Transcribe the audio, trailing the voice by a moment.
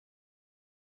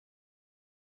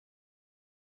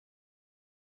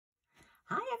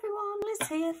Hi everyone, Liz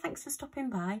here, thanks for stopping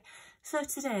by. So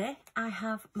today I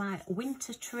have my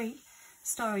winter tree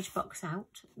storage box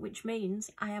out, which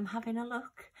means I am having a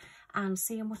look and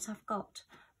seeing what I've got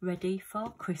ready for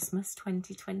Christmas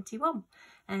 2021.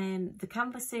 The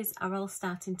canvases are all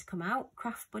starting to come out.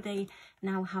 Craft Buddy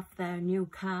now have their new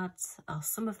cards, or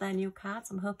some of their new cards.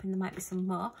 I'm hoping there might be some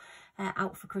more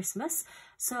out for Christmas.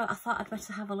 So I thought I'd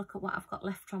better have a look at what I've got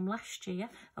left from last year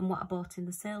and what I bought in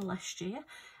the sale last year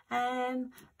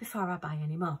before I buy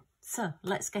any more. So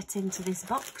let's get into this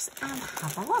box and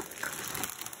have a look.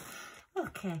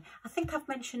 Okay, I think I've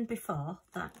mentioned before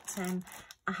that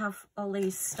I have all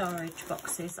these storage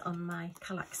boxes on my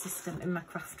Kallax system in my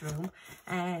craft room,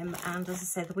 and as I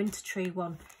say, the winter tree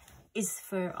one is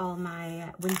for all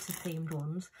my winter themed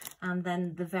ones, and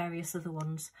then the various other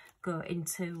ones go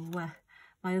into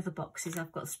my other boxes.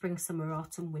 I've got spring, summer,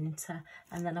 autumn, winter,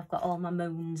 and then I've got all my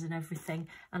moons and everything,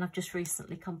 and I've just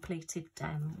recently completed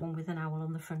one with an owl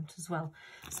on the front as well.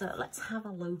 So let's have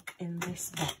a look in this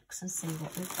box and see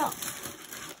what we've got.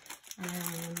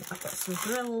 I've got some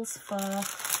drills for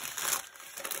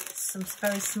some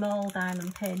very small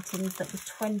diamond paintings that were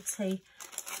 20, I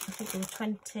think they were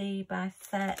 20 by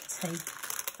 30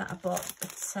 that I bought at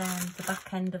the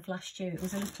back end of last year. It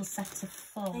was a little set of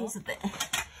 4. These are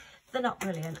they're not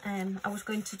brilliant. I was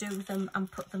going to do them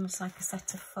and put them as like a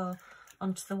set of 4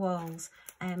 onto the walls,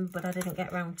 but I didn't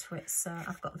get round to it, so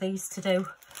I've got these to do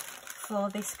for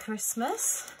this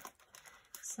Christmas.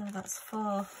 So that's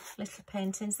 4 little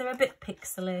paintings. They're a bit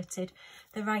pixelated.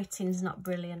 The writing's not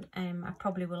brilliant. I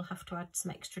probably will have to add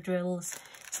some extra drills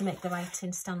to make the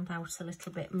writing stand out a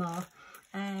little bit more.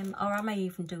 Or I may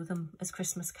even do them as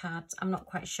Christmas cards. I'm not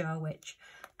quite sure which.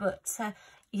 But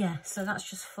yeah, so that's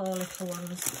just 4 little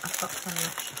ones I've got from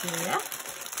last year.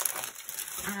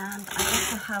 And I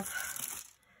also have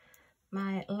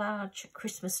my large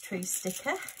Christmas tree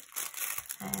sticker.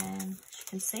 As you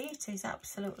can see, it is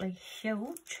absolutely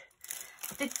huge.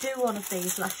 I did do one of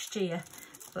these last year,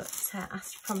 but I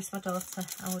promised my daughter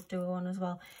I would do one as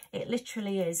well. It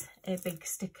literally is a big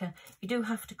sticker. You do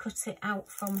have to cut it out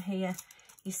from here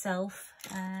yourself.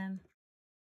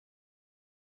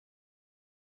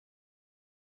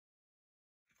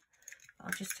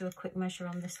 I'll just do a quick measure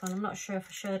on this one. I'm not sure if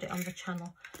I showed it on the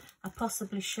channel. I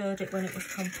possibly showed it when it was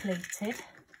completed.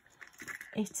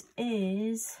 It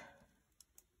is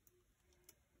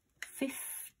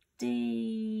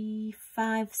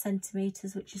 55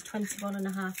 centimetres, which is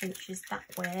 21.5 inches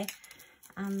that way,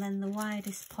 and then the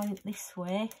widest point this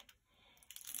way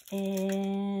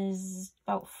is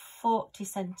about 40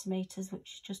 centimetres,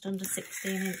 which is just under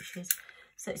 16 inches.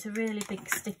 So it's a really big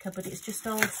sticker, but it's just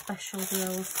all special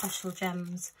deals, special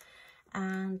gems,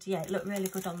 and yeah, it looked really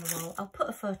good on the wall. I'll put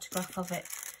a photograph of it,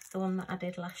 the one that I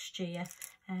did last year.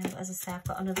 As I say, I've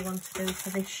got another one to do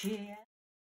for this year.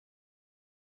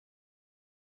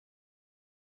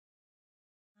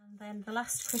 And then the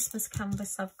last Christmas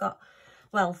canvas I've got,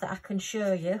 well, that I can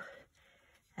show you,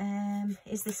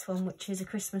 is this one, which is a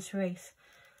Christmas wreath.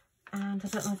 And I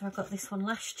don't know if I got this one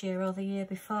last year or the year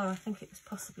before. I think it was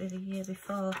possibly the year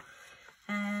before.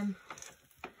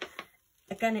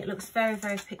 Again, it looks very,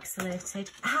 very pixelated.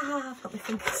 Ah, I've got my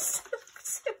fingers stuck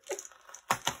to it.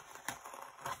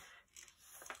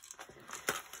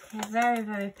 Okay, very,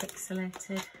 very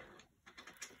pixelated.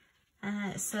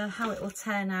 So how it will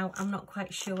turn out, I'm not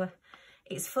quite sure.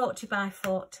 It's 40 by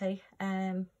 40.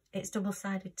 It's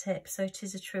double-sided tape, so it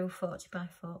is a true 40 by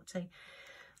 40.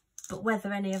 But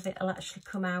whether any of it will actually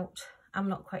come out, I'm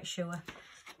not quite sure,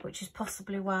 which is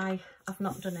possibly why I've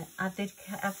not done it. I've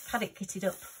had it kitted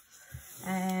up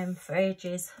for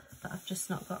ages, but I've just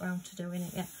not got around to doing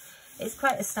it yet. It's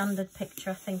quite a standard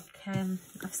picture. I think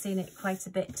I've seen it quite a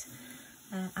bit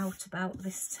out about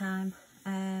this time.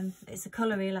 It's a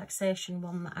colour relaxation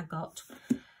one that I got,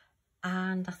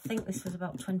 and I think this was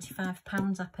about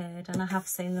 £25 I paid, and I have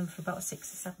seen them for about £6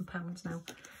 or £7 now.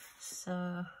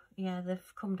 So yeah,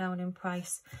 they've come down in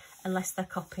price, unless they're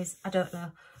copies, I don't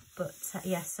know. But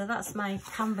yeah, so that's my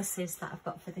canvases that I've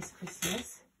got for this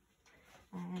Christmas,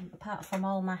 apart from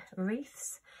all my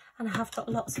wreaths. And I have got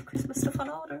lots of Christmas stuff on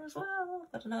order as well.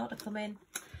 Got an order come in,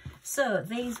 so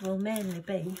these will mainly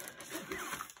be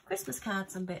Christmas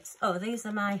cards and bits. Oh, these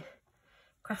are my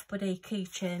Craft Buddy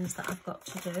keychains that I've got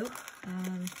to do.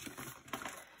 I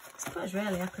suppose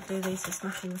really I could do these as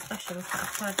smashing specials, but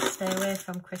I've tried to stay away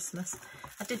from Christmas.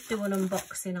 I did do an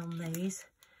unboxing on these.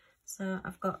 So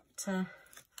I've got a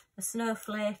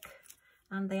snowflake,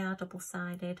 and they are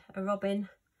double-sided, a robin,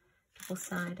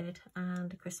 double-sided,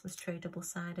 and a Christmas tree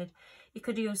double-sided. You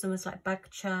could use them as like bag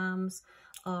charms,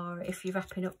 or if you're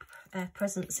wrapping up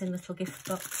presents in little gift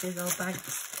boxes or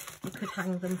bags, you could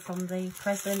hang them from the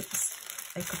presents.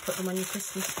 You could put them on your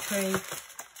Christmas tree,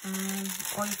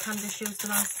 or you can just use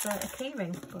them as a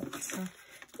keyring. But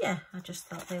yeah, I just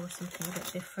thought they were something a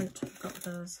bit different. I got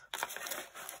those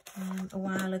a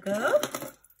while ago.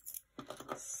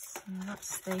 So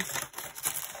that's the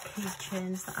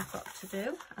keychains that I've got to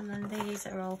do, and then these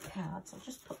are all cards. I'll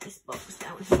just put this box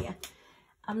down here.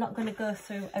 I'm not going to go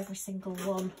through every single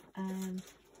one.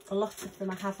 A lot of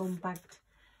them I have unbagged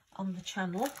on the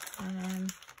channel.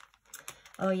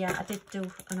 Oh yeah, I did do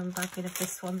an unbagging of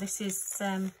this one. This is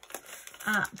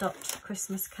Art Dot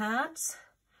Christmas cards,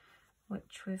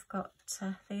 which we've got.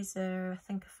 These are, I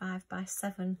think, a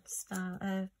 5x7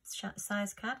 style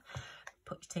size card.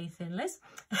 Put your teeth in, Liz.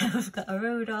 We've got a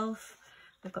Rudolph.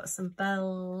 We've got some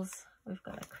bells. We've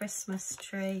got a Christmas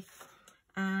tree.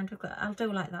 And we've got, I'll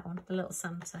do like that one, the little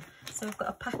Santa. So we've got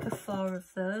a pack of 4 of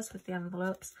those with the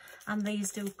envelopes. And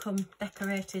these do come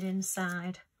decorated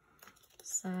inside.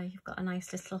 So you've got a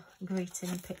nice little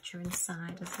greeting picture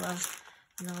inside as well.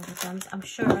 And all the gems. I'm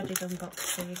sure I did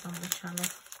unbox these on the channel.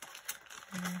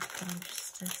 But I'm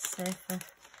just to say for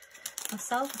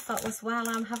myself, I thought was while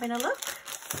I'm having a look,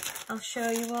 I'll show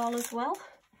you all as well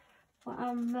what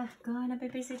I'm going to be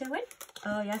busy doing.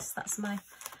 Oh yes, that's my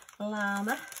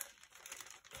llama.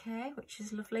 Okay, which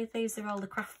is lovely. These are all the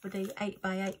Craft Buddy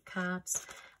 8x8 cards,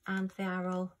 and they are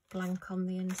all blank on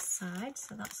the inside.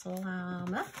 So that's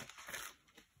llama.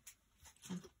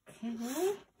 Okay,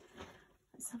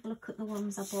 let's have a look at the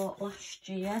ones I bought last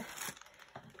year.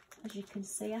 As you can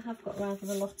see, I have got rather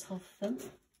a lot of them.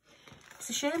 It's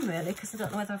a shame really, because I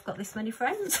don't know whether I've got this many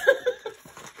friends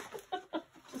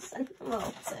to send them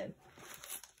all to.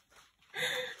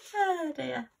 Oh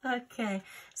dear. Okay,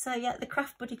 so yeah, the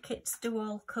Craft Buddy kits do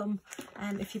all come,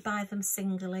 if you buy them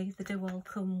singly, they do all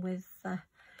come with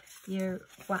your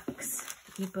wax,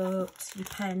 your boat, your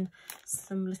pen,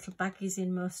 some little baggies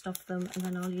in most of them, and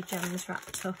then all your gems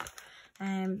wrapped up.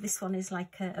 This one is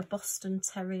like a Boston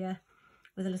Terrier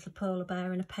with a little polar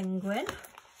bear and a penguin.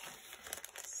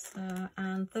 So,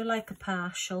 and they're like a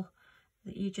partial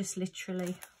that you just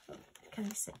literally, can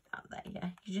you see that there? Yeah,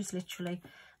 you just literally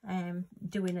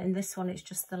doing it. In this one it's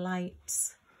just the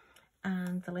lights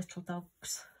and the little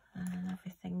dogs and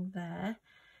everything there.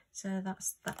 So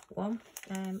that's that one.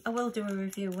 I will do a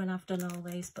review when I've done all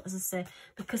these, but as I say,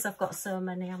 because I've got so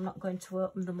many, I'm not going to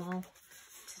open them all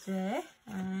today.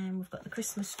 We've got the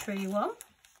Christmas tree one,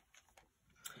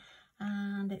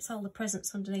 and it's all the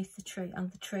presents underneath the tree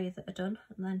and the tree that are done.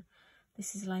 And then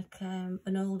this is like an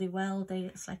oldie worldie.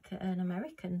 It's like an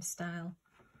American style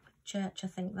church, I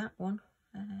think, that one.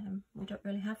 We don't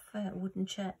really have wooden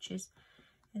churches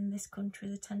in this country.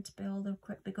 They tend to be all the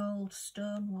quite big old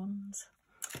stone ones.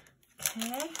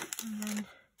 Okay, and then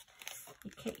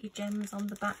you kit your gems on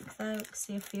the back there. You can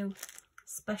see a few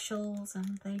specials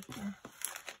and the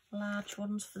large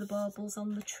ones for the baubles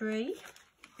on the tree.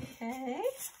 Okay,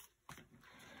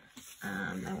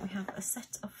 and then we have a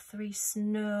set of 3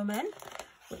 snowmen,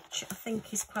 which I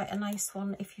think is quite a nice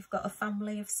one if you've got a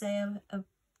family of, say,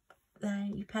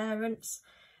 your parents,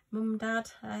 mum,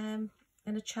 dad, and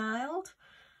a child,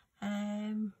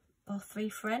 or 3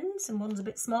 friends, and one's a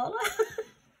bit smaller.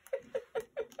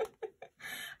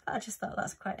 But I just thought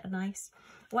that's quite a nice.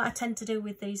 What I tend to do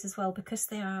with these as well, because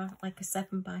they are like a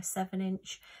 7x7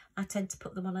 inch, I tend to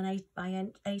put them on an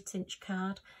 8x8 inch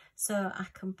card, so I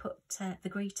can put the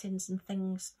greetings and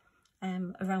things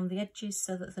around the edges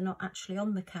so that they're not actually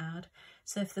on the card.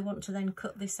 So if they want to then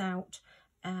cut this out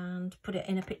and put it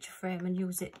in a picture frame and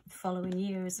use it the following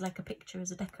year as like a picture,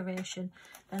 as a decoration,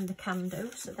 then they can do.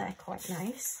 So they're quite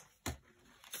nice.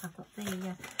 I've got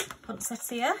the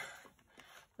poinsettia,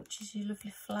 which is your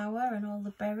lovely flower, and all the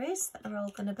berries that are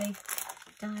all going to be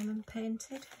diamond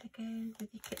painted again with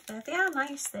your kit there. They are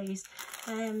nice, these.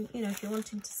 You know, if you're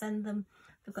wanting to send them,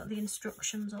 they've got the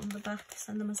instructions on the back.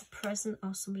 Send them as a present,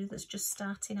 or somebody that's just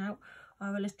starting out,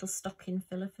 or a little stocking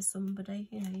filler for somebody.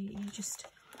 You know, you're just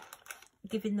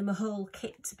giving them a whole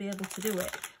kit to be able to do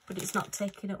it, but it's not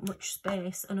taking up much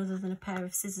space, and other than a pair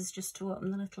of scissors just to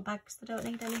open the little bags, they don't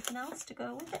need anything else to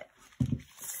go with it.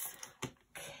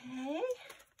 Okay,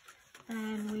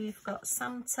 and we've got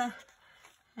Santa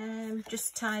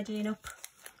just tidying up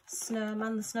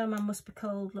snowman. The snowman must be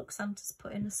cold. Look, Santa's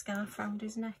putting a scarf around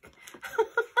his neck.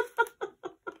 It's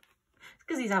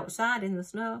because he's outside in the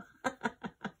snow.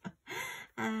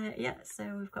 Yeah,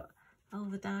 so we've got all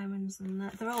the diamonds, and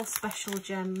they're all special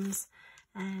gems.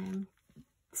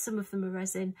 some of them are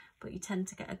resin, but you tend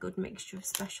to get a good mixture of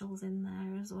specials in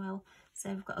there as well. So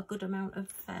we've got a good amount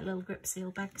of little grip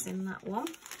seal bags in that one.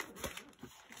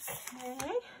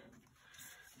 Okay,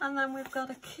 and then we've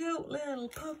got a cute little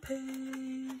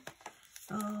puppy.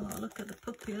 Oh, look at the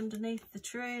puppy underneath the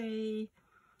tree.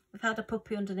 We've had a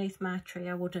puppy underneath my tree.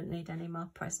 I wouldn't need any more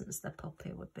presents. The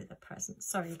puppy would be the present.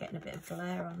 Sorry, you're getting a bit of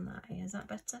glare on that here. Is that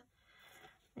better?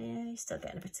 Yeah, he's still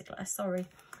getting a bit of glare. Sorry.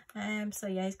 So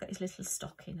yeah, he's got his little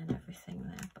stocking and everything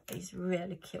there. But he's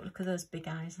really cute. Look at those big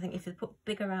eyes. I think if you put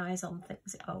bigger eyes on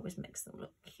things, it always makes them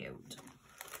look cute.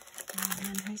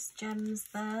 And then his gems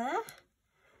there.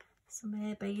 Some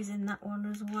ABs in that one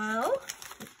as well.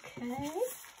 Okay.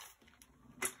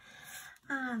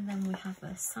 And then we have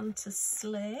a Santa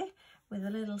sleigh with a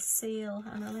little seal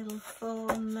and a little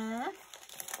fawn there,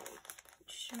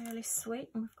 which is really sweet.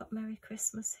 And we've got Merry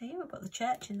Christmas here. We've got the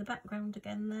church in the background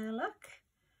again there, look.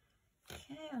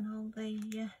 Okay, and all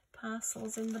the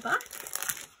parcels in the back.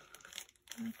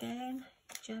 And again,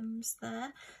 gems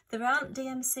there. There aren't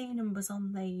DMC numbers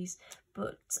on these,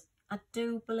 but I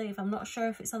do believe, I'm not sure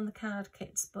if it's on the card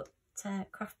kits, but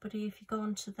Craft Buddy, if you go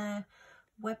onto their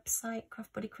website,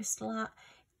 Craft Buddy Crystal Art,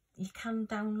 you can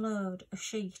download a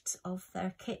sheet of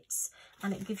their kits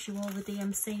and it gives you all the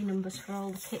DMC numbers for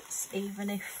all the kits, even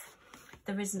if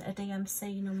there isn't a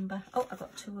DMC number. Oh, I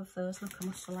got 2 of those. Look, I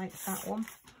must have liked that one.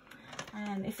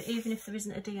 Even if there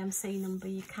isn't a DMC number,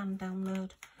 you can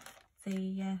download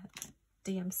the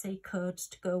DMC codes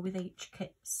to go with each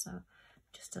kit. So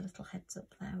just a little heads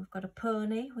up there. We've got a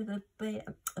pony with a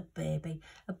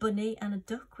bunny and a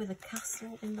duck with a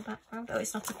castle in the background. Oh,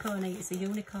 it's not a pony, it's a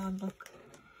unicorn, look.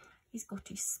 He's got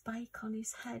his spike on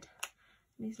his head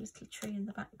and his little tree in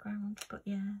the background. But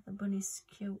yeah, the bunny's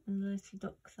cute and the little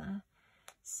duck there.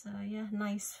 So yeah,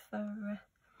 nice for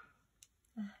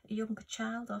a younger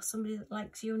child or somebody that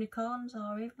likes unicorns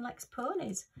or even likes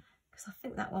ponies. Because I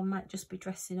think that one might just be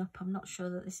dressing up. I'm not sure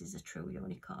that this is a true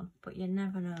unicorn, but you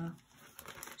never know.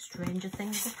 Stranger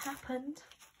things have happened.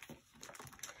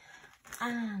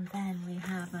 And then we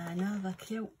have another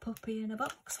cute puppy in a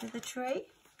box with a tree.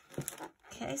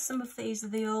 Okay, some of these are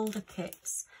the older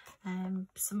kits.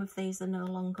 Some of these are no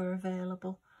longer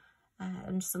available.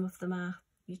 And some of them are,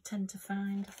 you tend to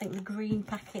find, I think the green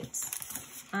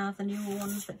packets are the newer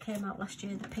ones that came out last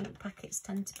year. The pink packets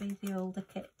tend to be the older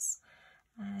kits.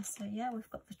 So yeah, we've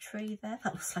got the tree there.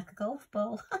 That looks like a golf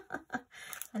ball.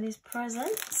 And his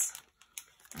presents.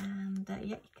 And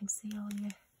yeah, you can see all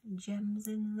your gems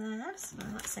in there, so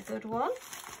that's a good one.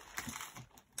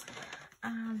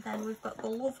 And then we've got the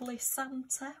lovely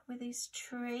Santa with his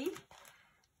tree.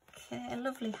 Okay, a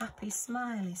lovely happy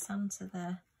smiley Santa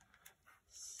there.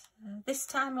 So this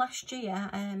time last year,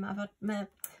 I've had my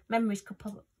memories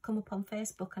come up on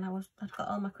Facebook, and I'd got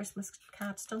all my Christmas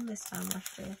cards done this time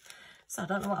last year. So I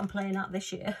don't know what I'm playing at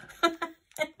this year.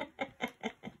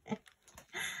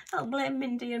 I'll blame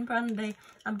Mindy and Brandy.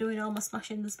 I'm doing all my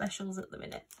smashing the specials at the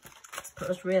minute. I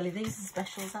suppose really these are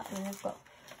specials, that way I've got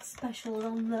specials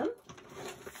on them.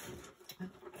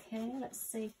 Okay, let's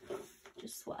see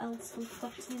just what else we've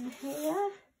got in here.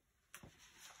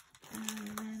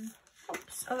 And then,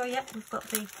 oops, oh yeah, we've got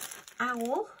the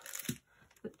owl,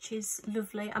 which is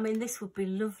lovely. I mean, this would be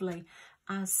lovely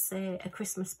as, say, a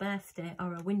Christmas birthday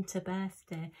or a winter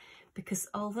birthday, because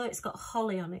although it's got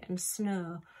holly on it and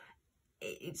snow,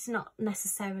 it's not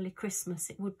necessarily Christmas.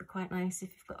 It would be quite nice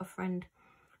if you've got a friend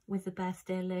with a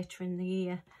birthday later in the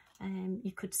year.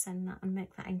 You could send that and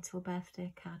make that into a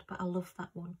birthday card. But I love that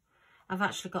one. I've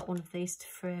actually got one of these to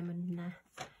frame and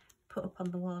put up on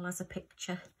the wall as a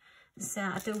picture. So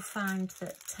I do find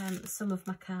that some of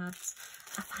my cards,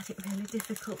 I've had it really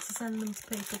difficult to send them to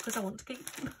people because I want to keep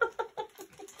them.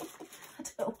 I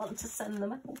don't want to send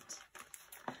them out.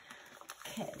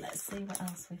 Okay, let's see what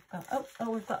else we've got. Oh,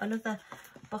 we've got another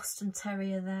Boston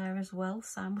Terrier there as well,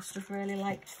 so I must have really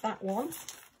liked that one.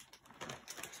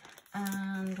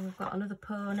 And we've got another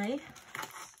pony.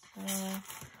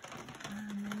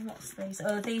 And then what's these?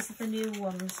 Oh, these are the new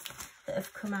ones that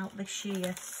have come out this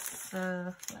year.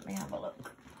 So let me have a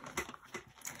look.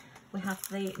 We have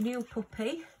the new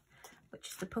puppy, which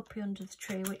is the puppy under the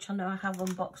tree, which I know I have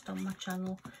unboxed on my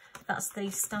channel. That's the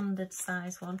standard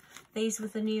size one. These were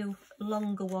the new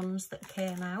longer ones that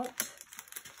came out,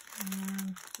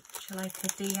 which are like a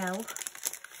DL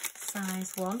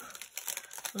size one,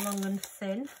 long and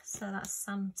thin. So that's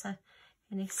Santa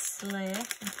in his sleigh.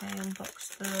 Okay, I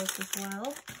unboxed those as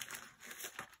well.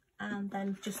 And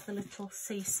then just the little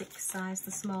C6 size,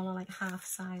 the smaller, like half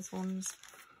size ones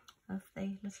of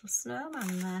the little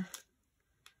snowman there.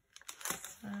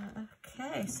 So, okay.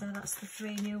 Okay, so that's the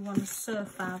 3 new ones so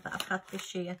far that I've had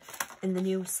this year in the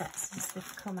new sets since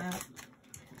they've come out.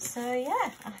 So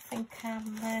yeah, I think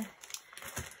I'm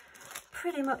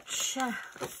pretty much up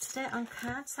to date on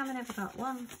cards. How many have I got?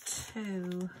 1,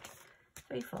 2,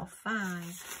 3, 4,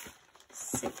 5,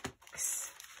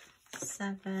 6,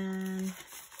 7,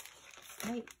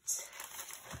 8,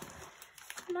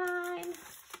 9,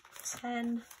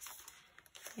 10,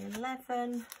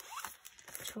 11,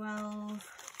 12,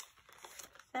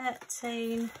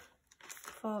 13,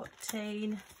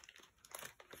 14,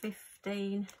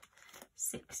 15,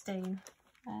 16.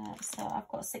 So I've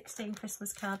got 16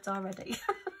 Christmas cards already.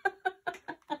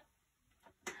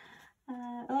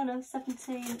 Oh no,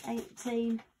 17,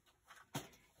 18,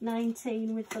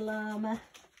 19 with the llama.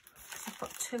 I've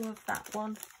got 2 of that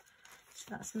one. So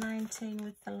that's 19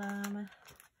 with the llama.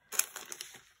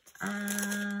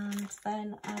 And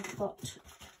then I've got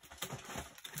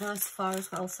those 4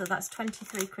 as well. So that's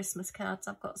 23 Christmas cards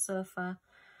I've got so far.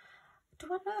 Do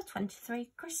I know 23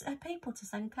 people to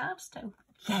send cards to?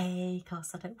 Yay, of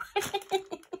course I do.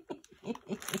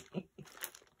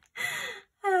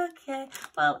 Okay,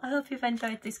 well, I hope you've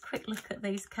enjoyed this quick look at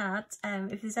these cards.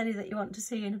 If there's any that you want to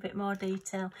see in a bit more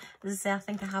detail, as I say, I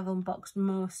think I have unboxed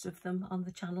most of them on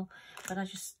the channel, but I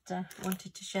just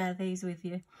wanted to share these with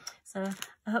you. So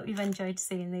I hope you've enjoyed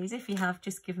seeing these. If you have,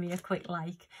 just give me a quick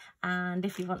like. And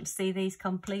if you want to see these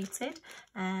completed,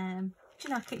 you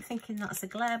know, I keep thinking that's a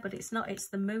glare, but it's not. It's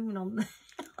the moon on the,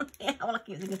 owl. I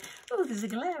keep thinking, oh, there's a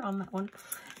glare on that one.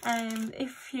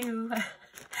 If you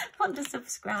want to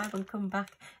subscribe and come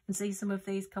back and see some of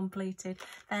these completed,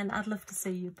 then I'd love to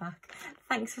see you back.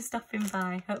 Thanks for stopping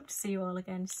by. Hope to see you all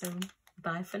again soon.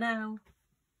 Bye for now.